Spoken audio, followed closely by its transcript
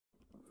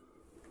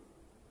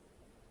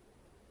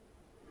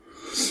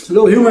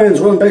Hello humans,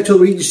 welcome back to the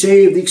Weekly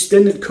Shave, the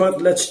extended cut.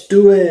 Let's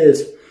do it.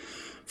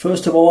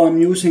 First of all,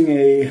 I'm using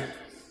a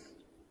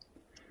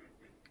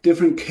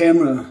different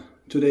camera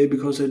today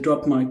because I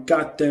dropped my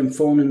goddamn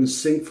phone in the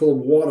sink full of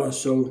water,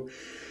 so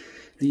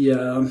the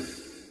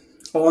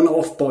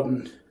on-off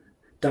button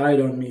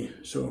died on me.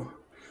 So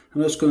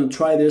I'm just gonna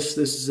try this.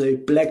 This is a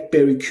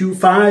BlackBerry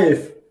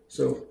Q5,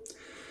 so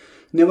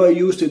never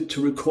used it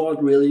to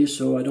record really,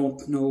 so I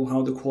don't know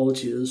how the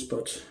quality is,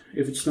 but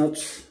if it's not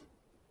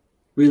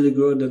really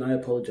good, then I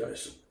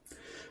apologize.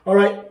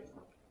 Alright,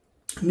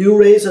 new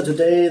razor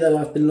today that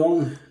I've been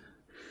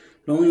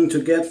longing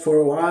to get for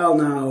a while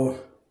now.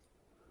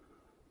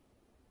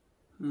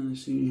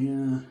 Let's see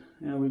here,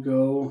 there we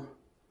go.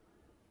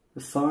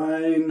 The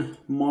Fine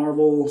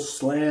Marvel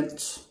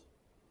Slant.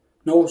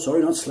 No,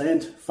 sorry, not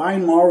Slant.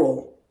 Fine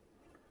Marvel.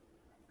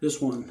 This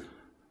one.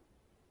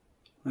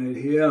 Right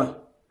here.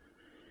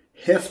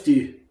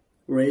 Hefty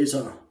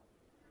razor.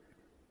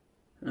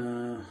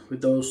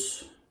 With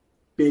those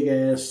big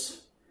ass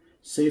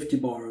safety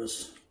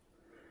bars.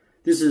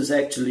 This is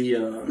actually,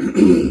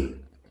 I'm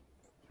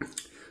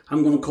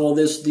gonna call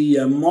this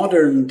the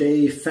modern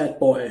day Fat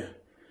Boy,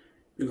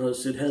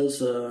 because it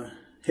has a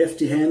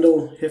hefty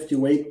handle, hefty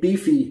weight,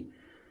 beefy,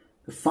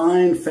 a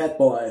fine Fat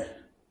Boy.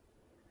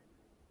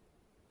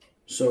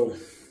 So,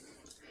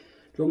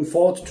 looking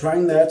forward to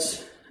trying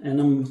that, and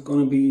I'm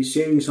gonna be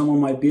shaving some of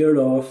my beard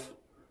off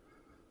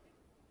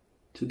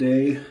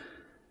today.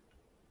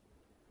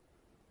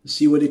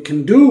 See what it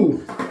can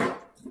do.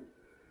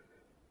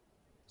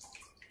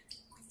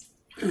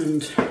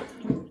 And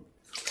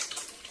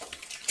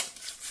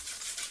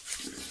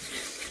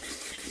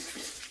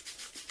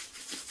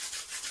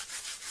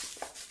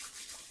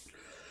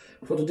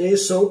for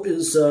today's soap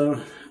is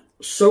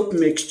soap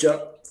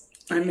mixture.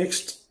 I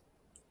mixed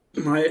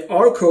my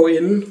Arko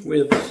in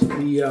with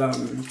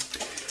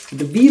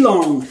the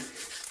V-Long.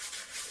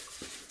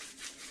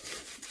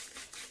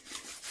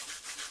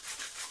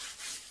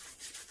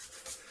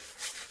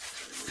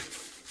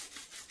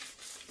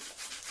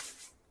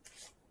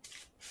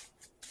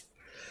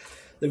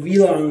 The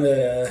V-Long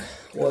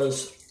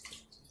was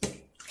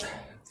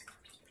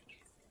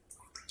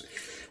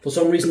for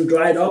some reason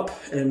dried up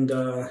and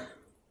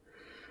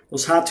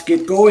was hard to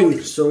get going,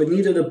 so it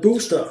needed a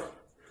booster,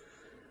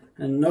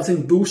 and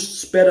nothing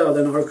boosts better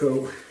than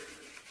Arko.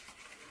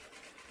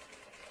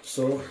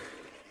 So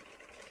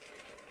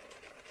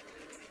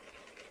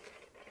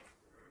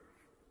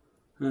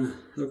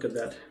look at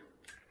that.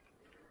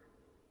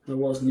 That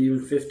wasn't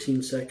even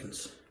 15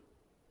 seconds.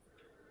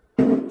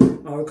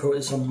 Arko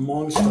is a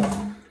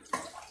monster.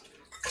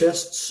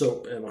 Best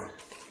soap ever.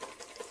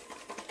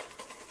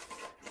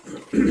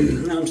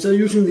 I'm still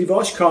using the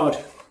wash card.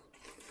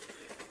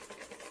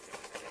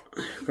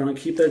 Gonna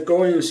keep that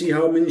going and see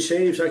how many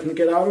shaves I can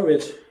get out of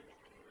it.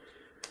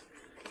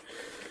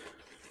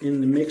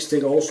 In the mix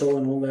stick also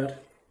and all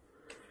that.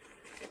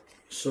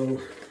 So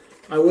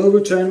I will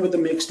return with the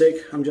mix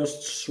stick. I'm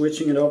just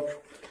switching it up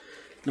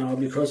now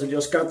because I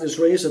just got this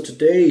razor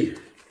today.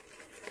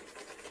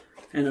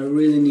 And I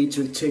really need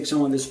to take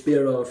some of this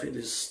beard off. It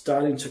is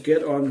starting to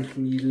get on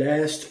the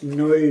last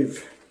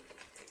nerve.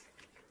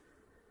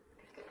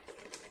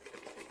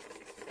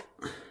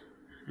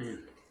 And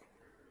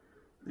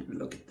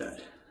look at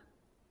that.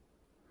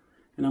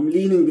 And I'm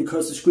leaning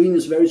because the screen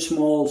is very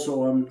small,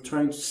 so I'm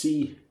trying to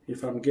see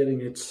if I'm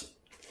getting it.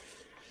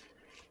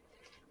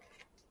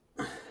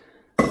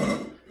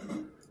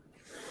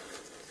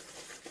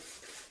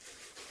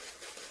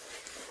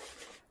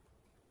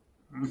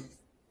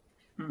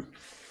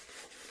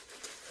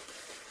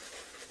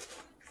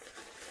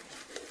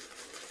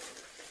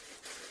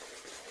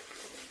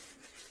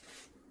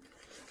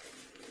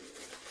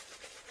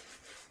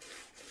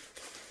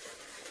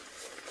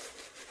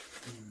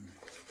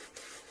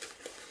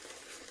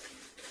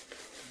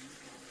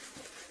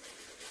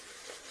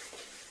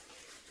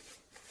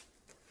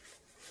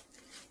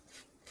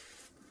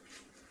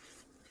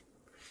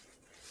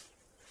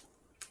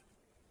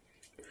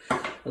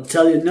 I'll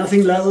tell you,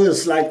 nothing leather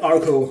is like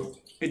Arko.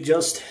 It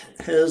just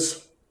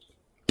has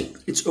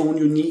its own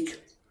unique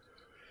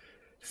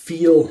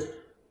feel.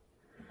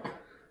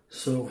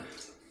 So,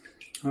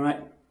 all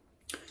right,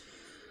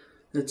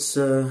 let's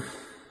do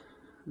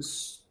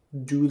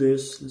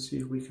this. Let's see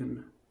if we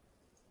can.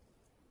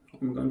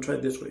 I'm gonna try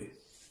it this way.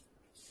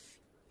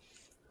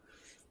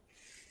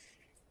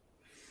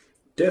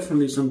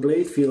 Definitely some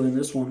blade feel in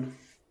this one.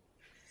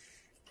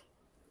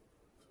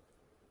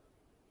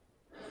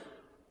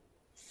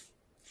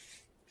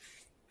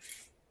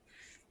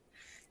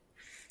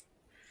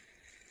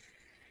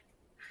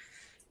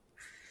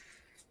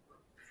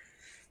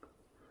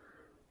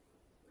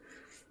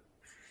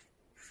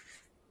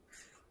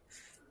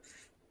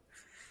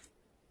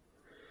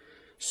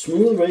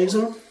 Smooth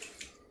razor.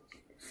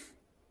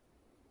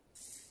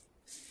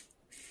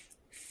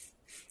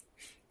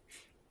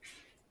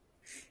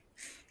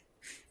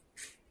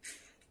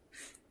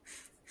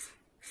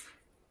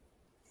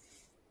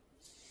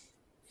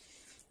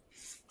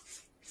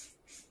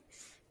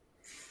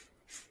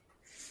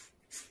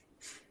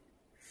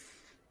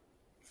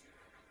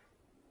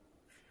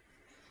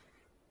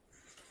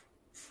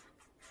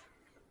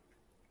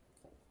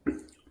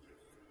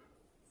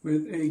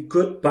 with a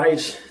good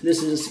bite.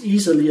 This is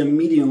easily a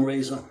medium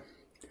razor.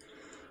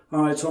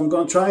 Alright, so I'm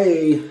going to try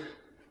a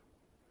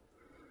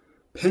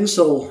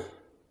pencil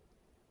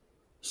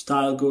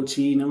style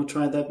goatee. Never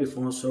tried that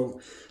before, so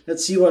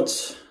let's see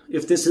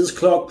if this is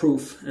clog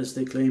proof as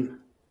they claim.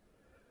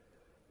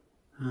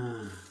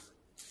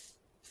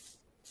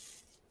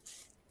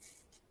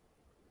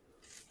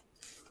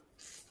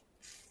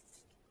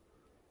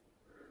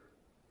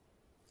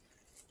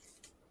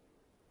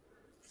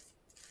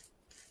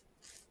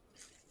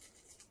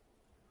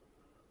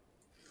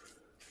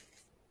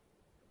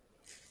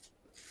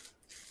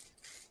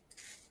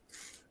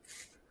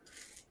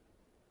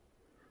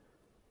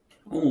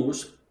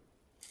 Almost.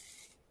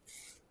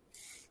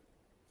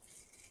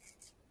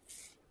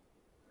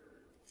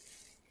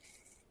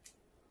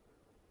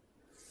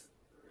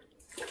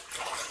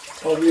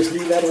 Obviously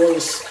that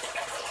was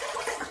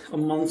a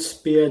month's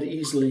beard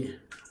easily,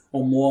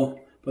 or more,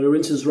 but it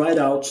rinses right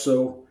out,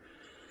 so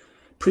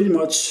pretty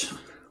much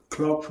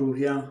clog proof,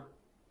 yeah.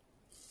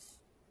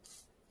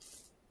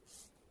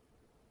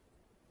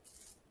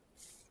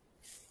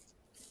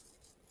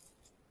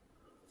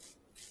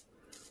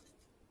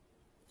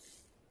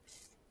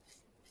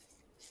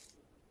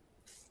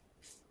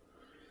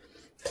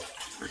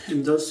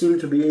 It does seem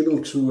to be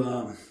able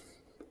to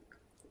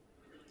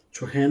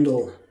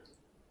handle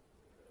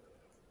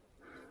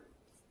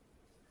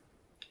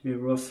a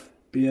rough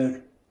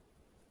beard.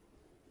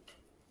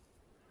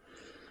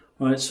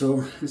 Alright,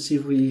 so let's see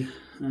if we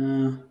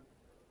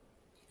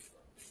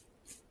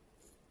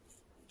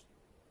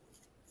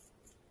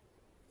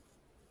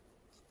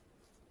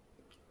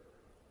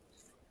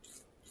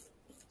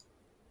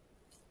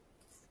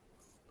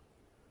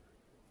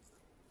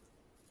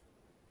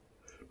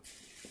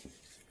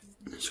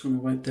just gonna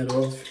wipe that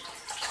off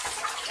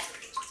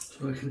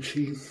so I can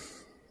see.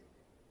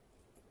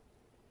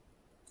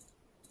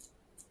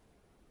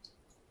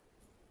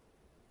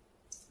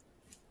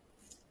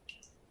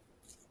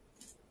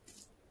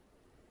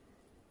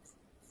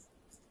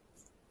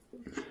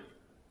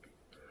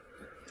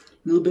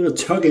 A little bit of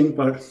tugging,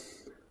 but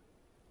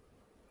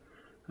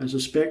I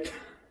suspect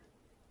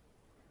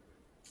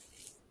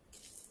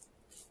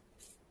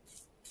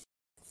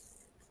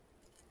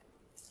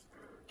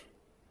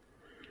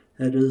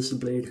that is the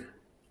blade.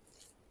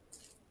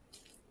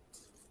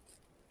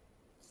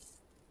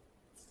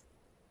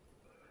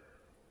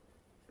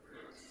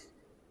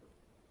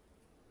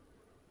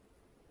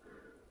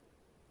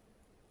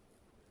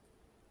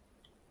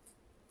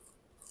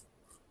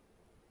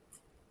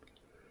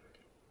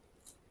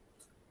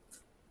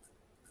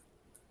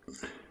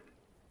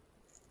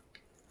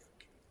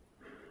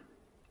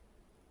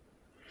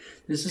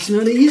 This is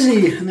not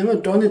easy. I've never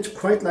done it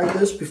quite like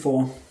this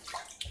before.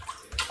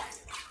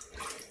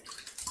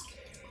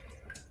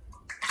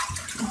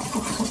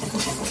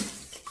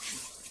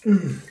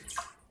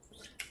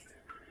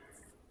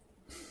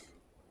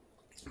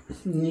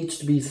 It needs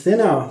to be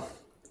thinner.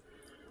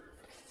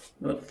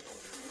 But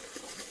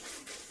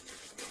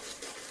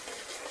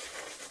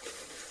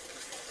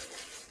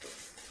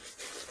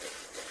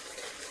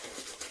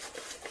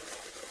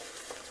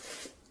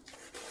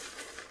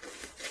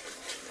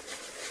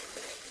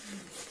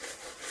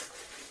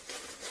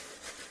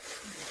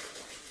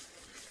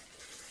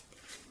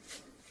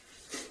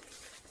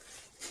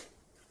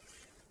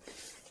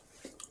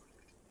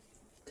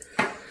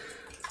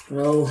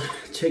I'll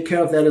take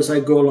care of that as I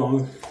go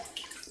along.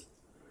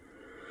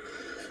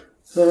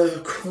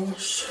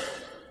 Cross.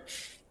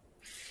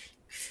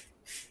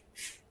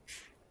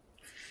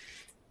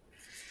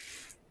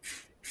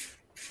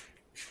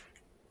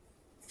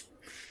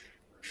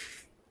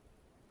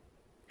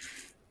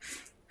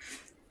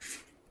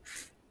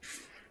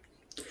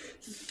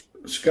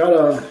 It's got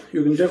a,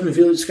 you can definitely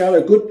feel it's got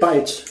a good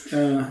bite.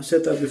 I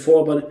said that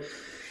before, but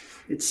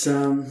it's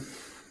it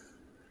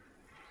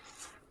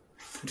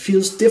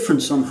feels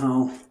different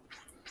somehow.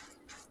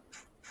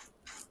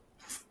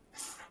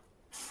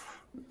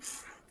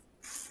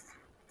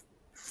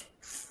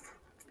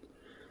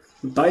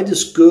 The bite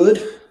is good,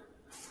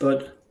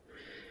 but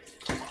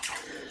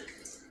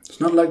it's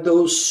not like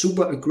those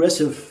super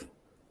aggressive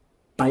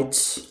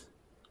bites.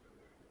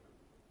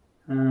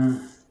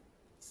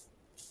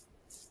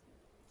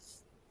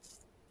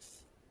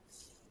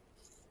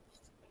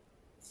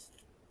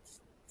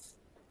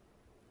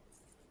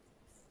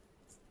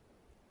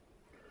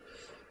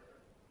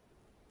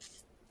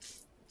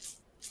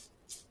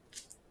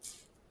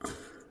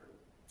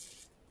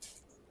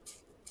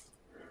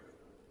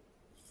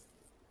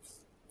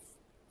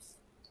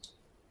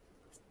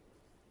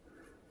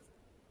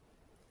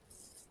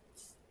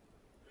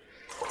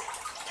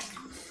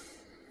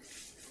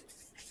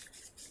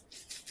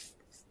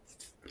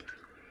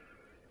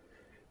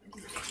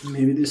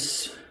 Maybe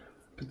this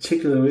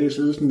particular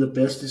razor isn't the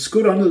best. It's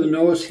good under the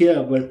nose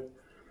here, but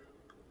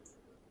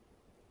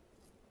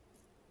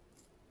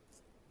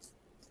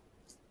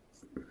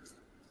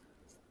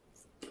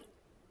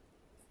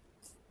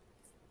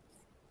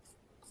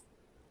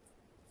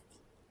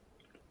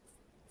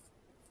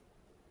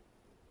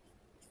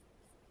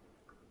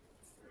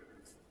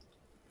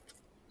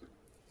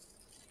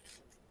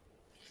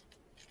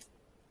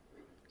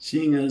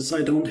seeing as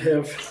I don't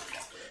have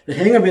the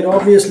hang of it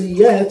obviously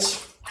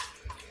yet.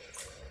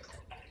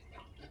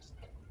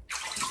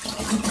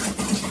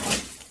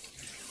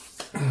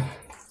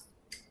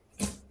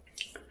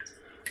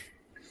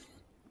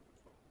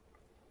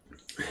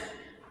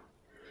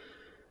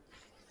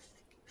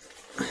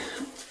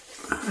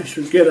 I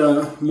should get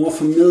a more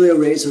familiar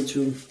razor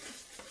too.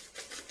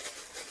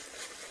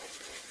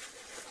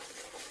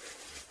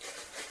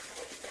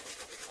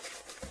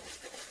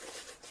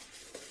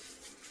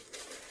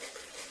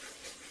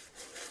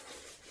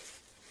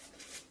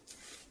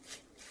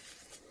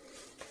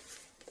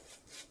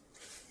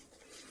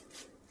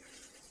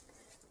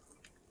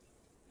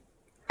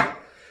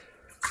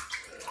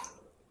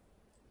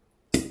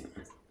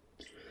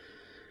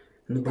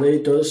 And the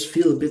blade does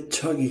feel a bit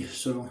tuggy,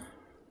 so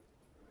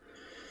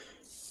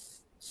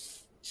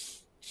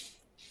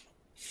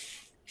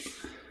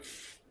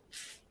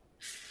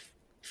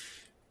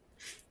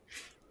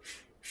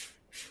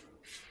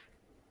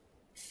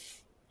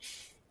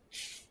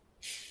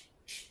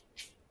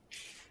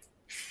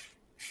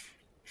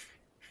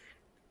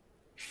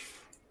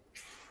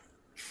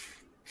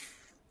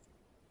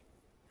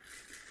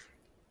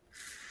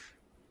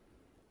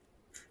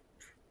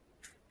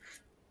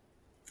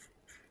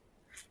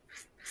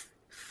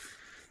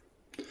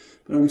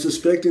but I'm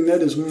suspecting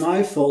that is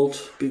my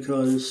fault,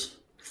 because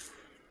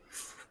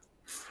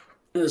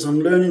as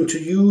I'm learning to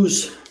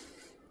use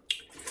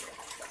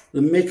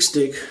the mix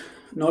stick,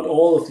 not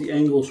all of the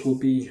angles will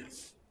be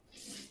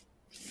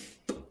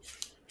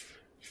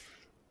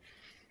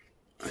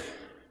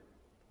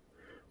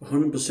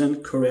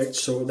 %100% correct,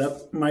 so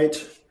that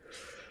might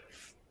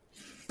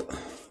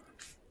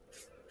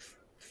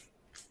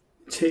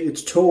take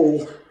its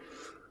toll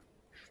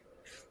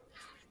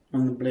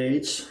on the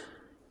blades.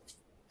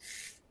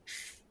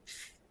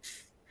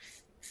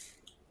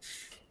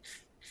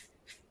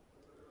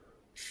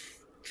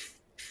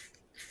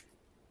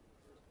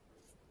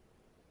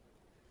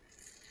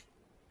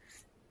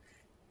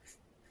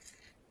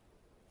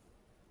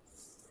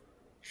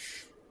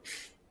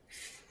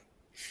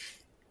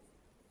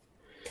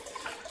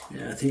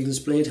 Yeah, I think this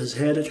blade has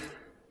had it.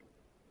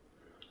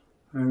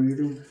 I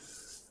really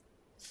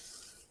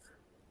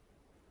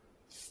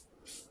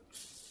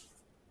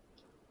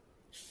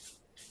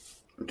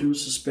do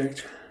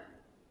suspect.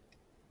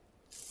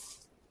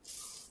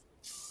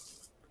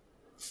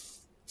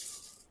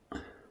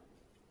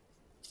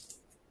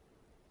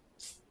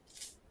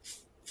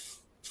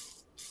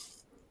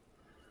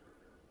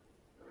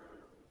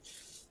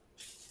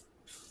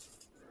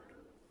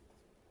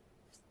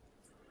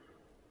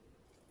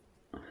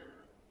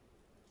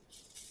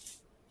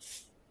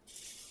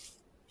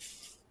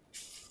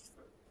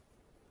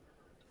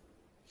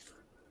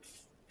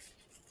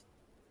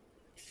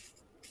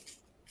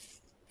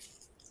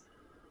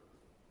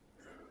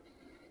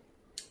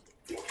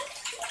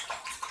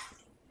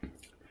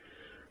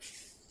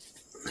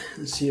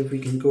 Let's see if we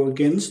can go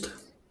against.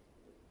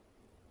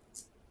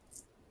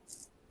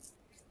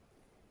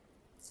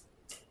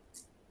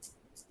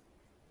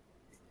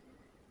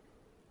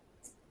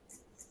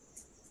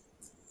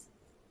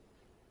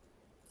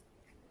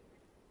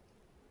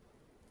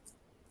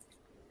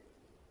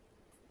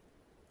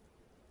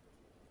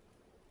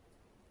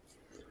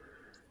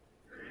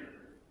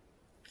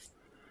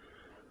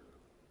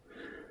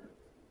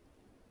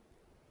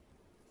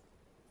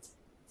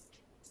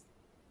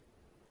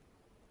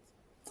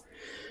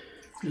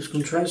 Just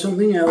gonna try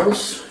something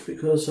else,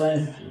 because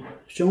I've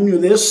shown you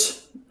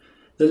this,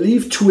 the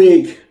leaf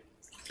twig,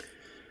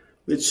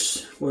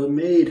 which was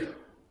made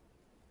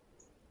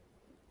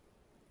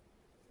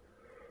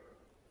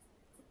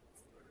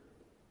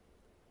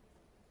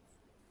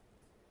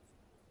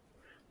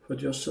for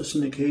just such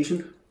an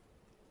occasion.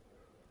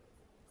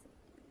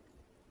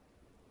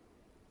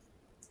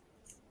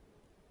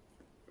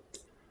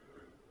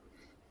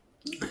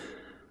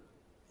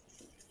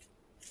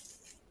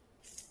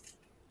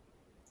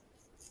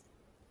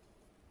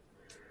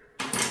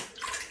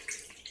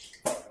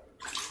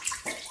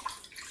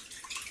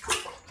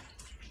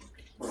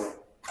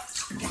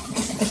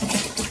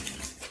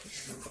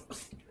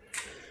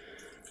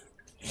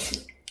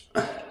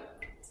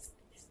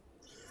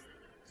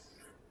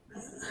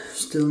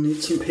 Still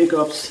need some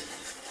pickups,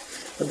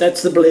 but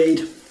that's the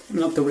blade,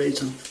 not the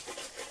razor.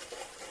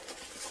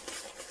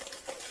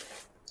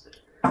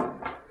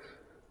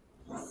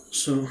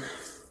 So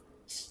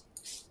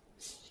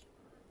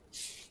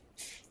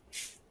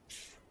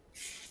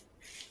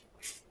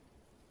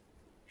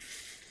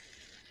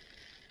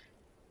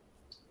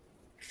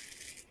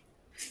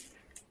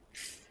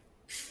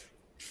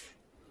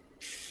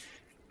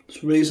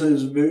this razor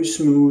is very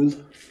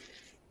smooth.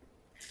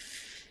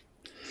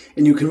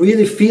 And you can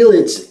really feel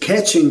it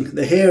catching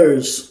the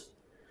hairs.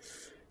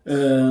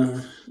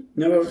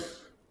 Never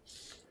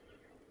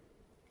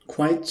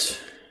quite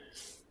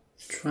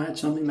tried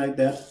something like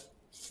that.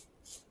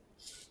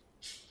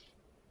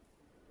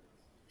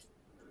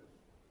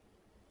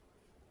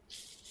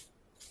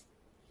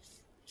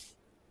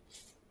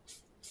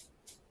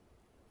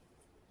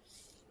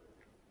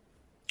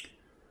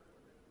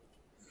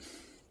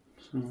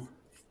 So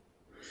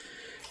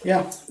yeah,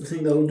 I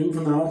think that'll do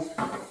for now.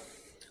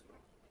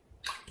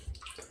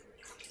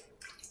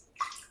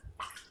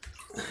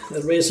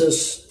 The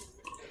razor's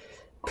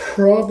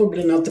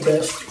probably not the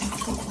best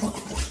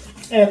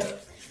at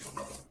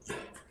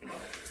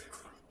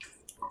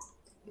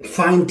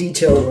fine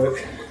detail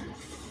work.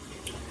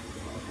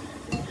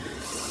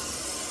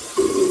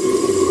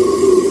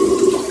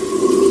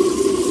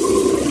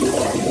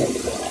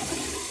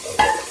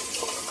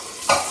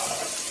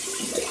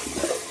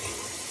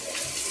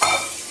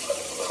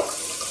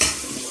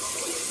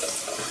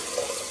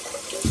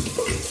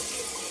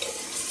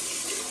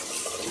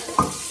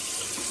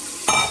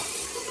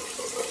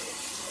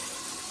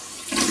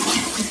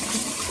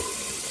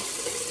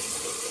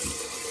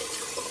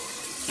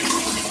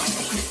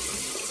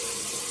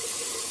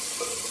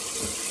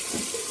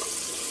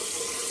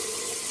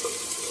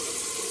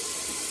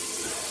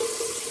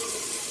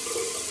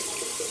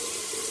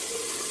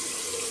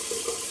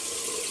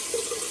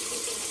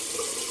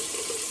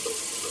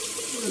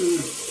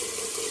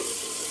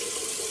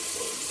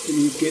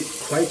 Didn't get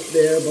quite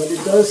there, but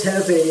it does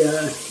have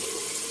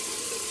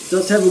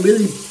a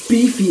really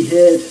beefy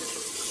head.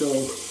 So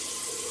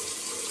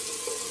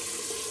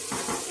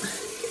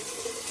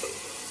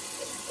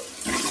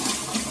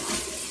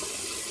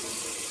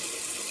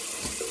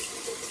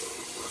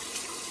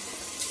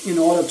in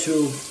order to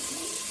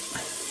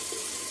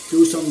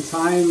do some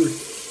fine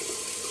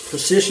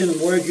precision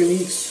work, you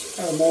need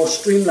a more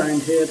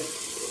streamlined head.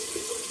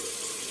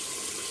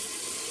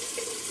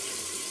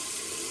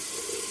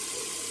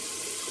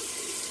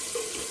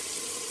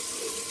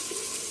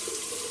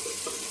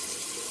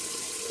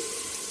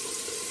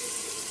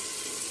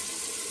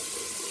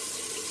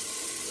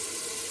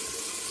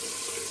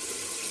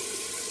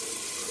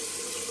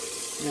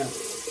 Yeah,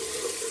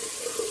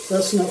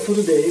 that's enough for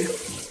today.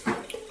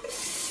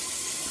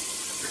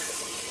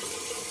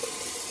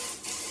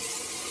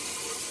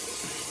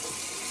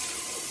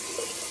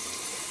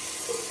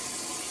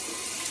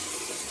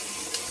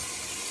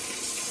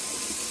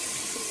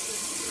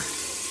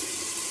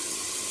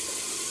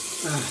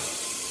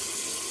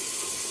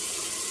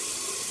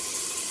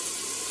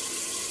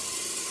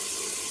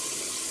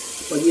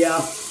 But yeah,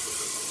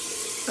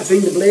 I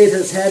think the blade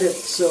has had it,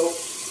 so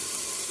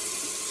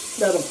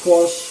that of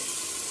course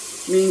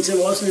means it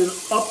wasn't an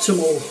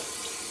optimal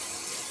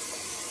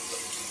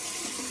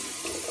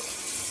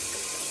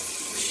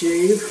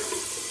shave.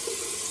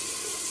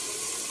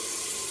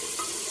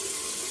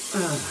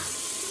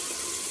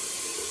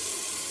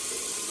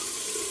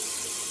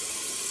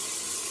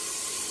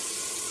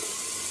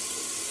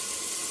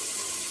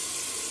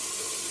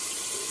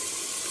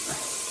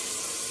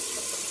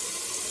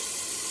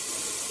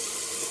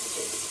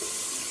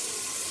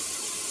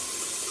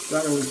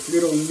 Got a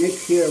little nick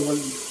here. Well,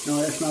 no,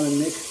 that's not a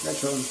nick.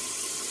 That's a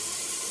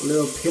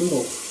little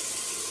pimple.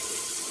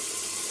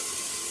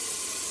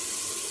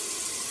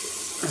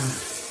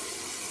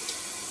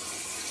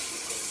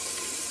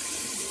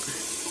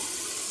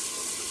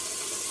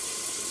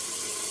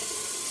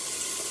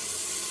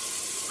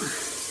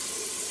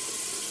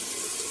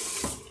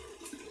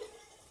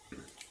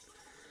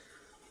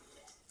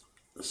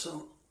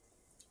 So,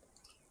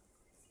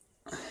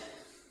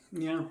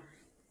 yeah.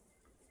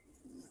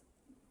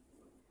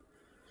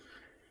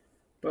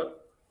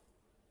 But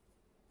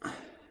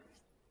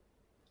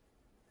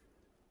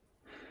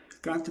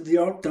got the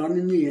job done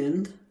in the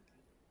end.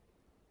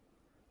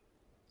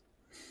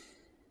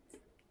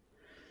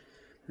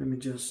 Let me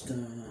just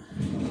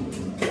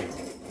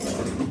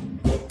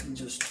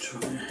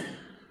try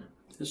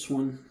this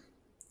one.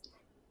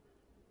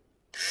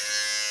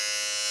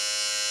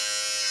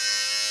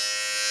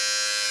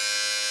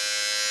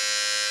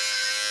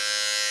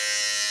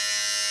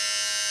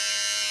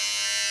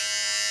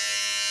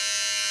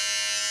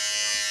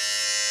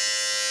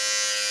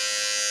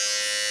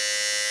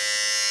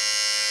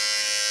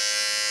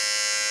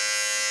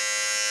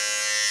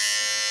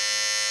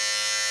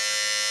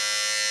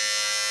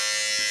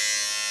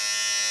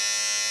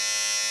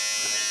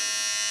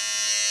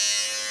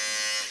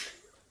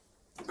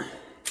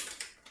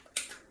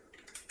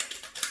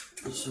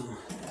 So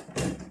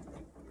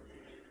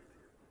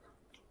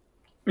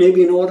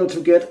maybe in order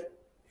to get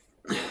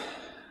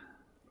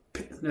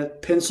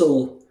that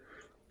pencil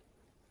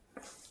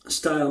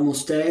style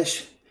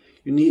mustache,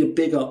 you need a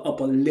bigger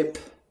upper lip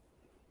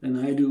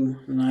than I do,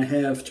 and I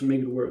have to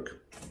make it work.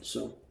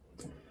 So,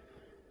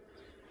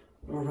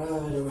 all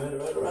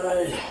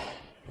right.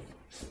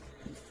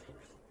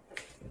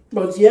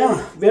 But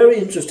yeah, very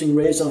interesting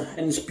razor,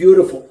 and it's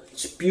beautiful.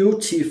 It's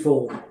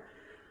beautiful.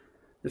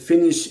 The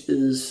finish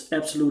is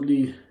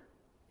absolutely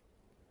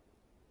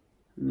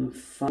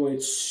fine.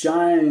 It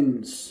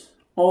shines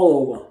all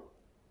over.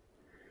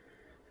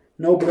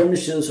 No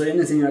blemishes or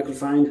anything I could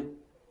find.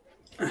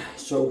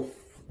 So,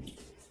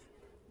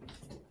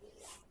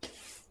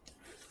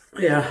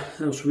 yeah,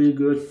 that was really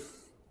good.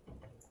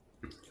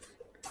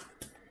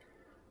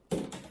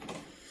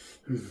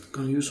 I'm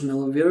gonna use some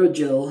aloe vera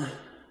gel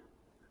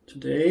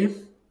today.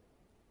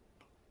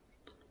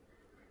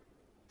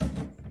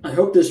 I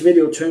hope this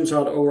video turns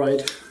out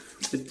alright.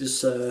 with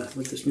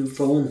this new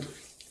phone.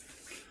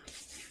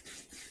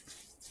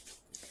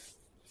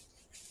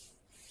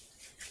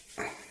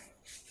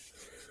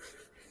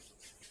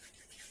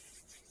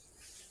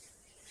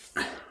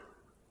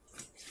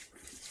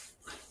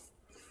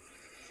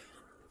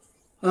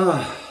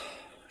 Ah,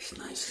 it's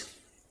nice.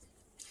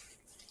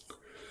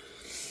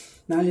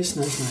 Nice.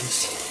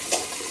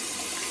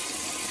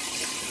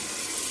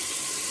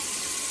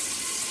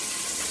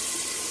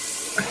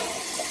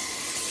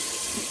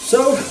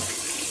 So,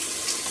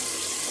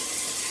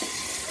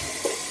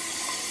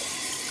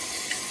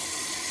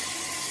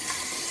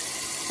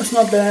 it's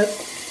not bad.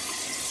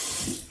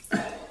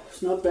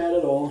 It's not bad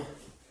at all.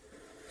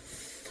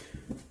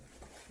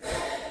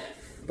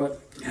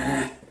 But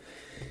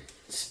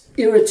it's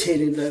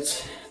irritating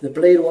that the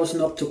blade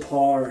wasn't up to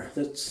par.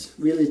 That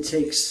really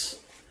takes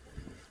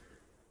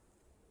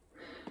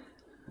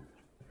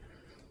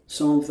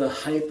some of the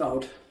hype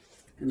out,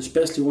 and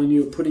especially when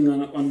you're putting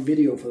on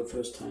video for the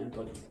first time.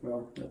 But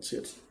well, that's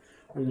it.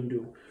 What are you gonna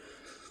do?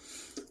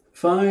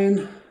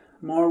 Fine,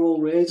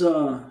 Marvel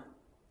razor,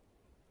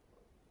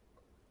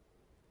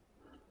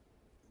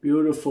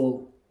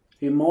 beautiful,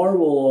 a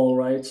Marvel, all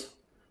right,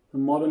 the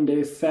modern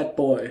day fat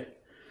boy.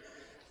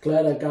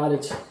 Glad I got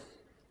it.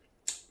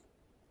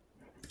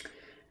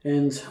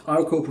 And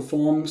Arco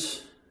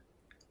performs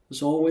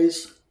as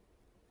always.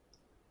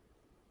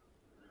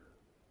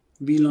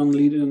 V-Long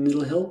lead and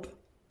little help,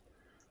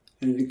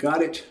 and we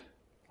got it.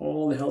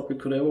 All the help we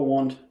could ever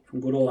want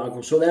from good old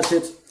Arco. So that's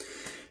it.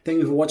 Thank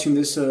you for watching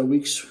this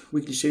week's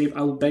weekly shave.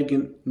 I'll be back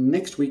in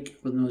next week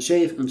with another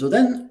shave. Until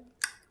then,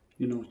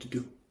 you know what to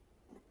do.